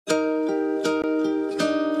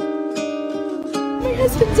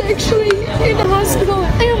husband's actually in the hospital.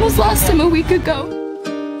 I almost lost him a week ago.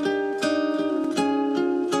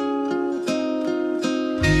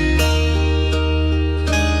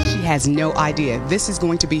 She has no idea this is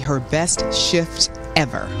going to be her best shift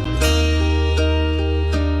ever.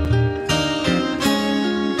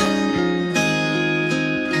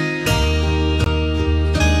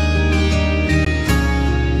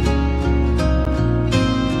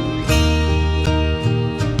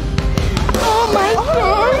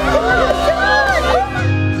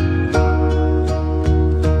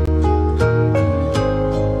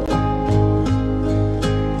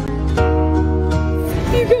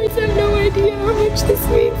 This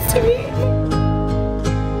means to me.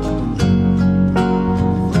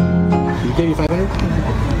 You gave you 500?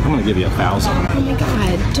 I'm gonna give you 1,000. Oh my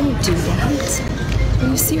God, don't do that. Are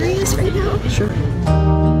you serious right now? Sure.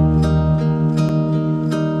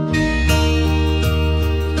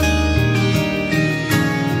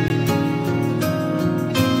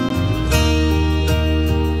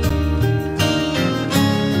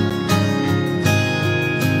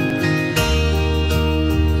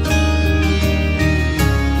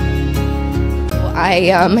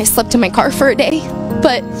 I slept in my car for a day,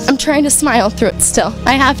 but I'm trying to smile through it still.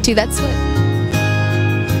 I have to, that's what...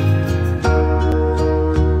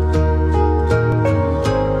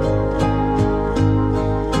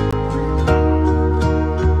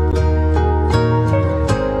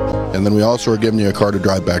 And then we also are giving you a car to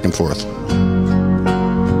drive back and forth.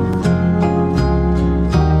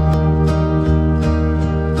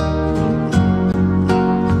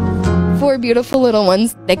 4 beautiful little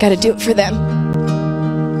ones. I gotta do it for them.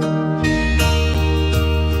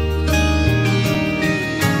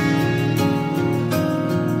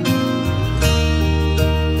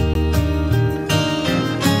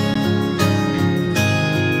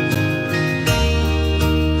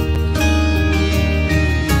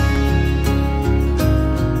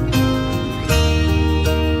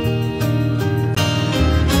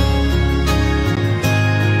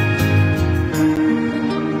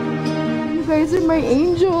 You guys are my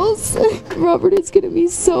angels. Robert is gonna be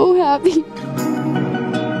so happy.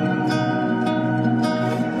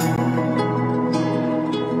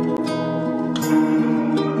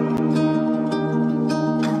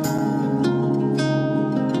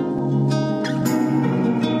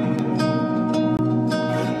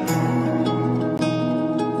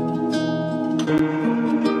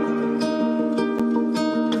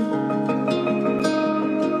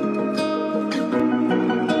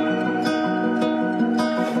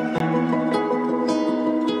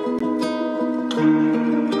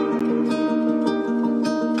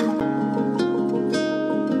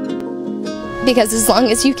 Because as long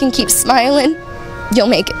as you can keep smiling, you'll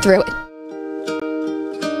make it through it.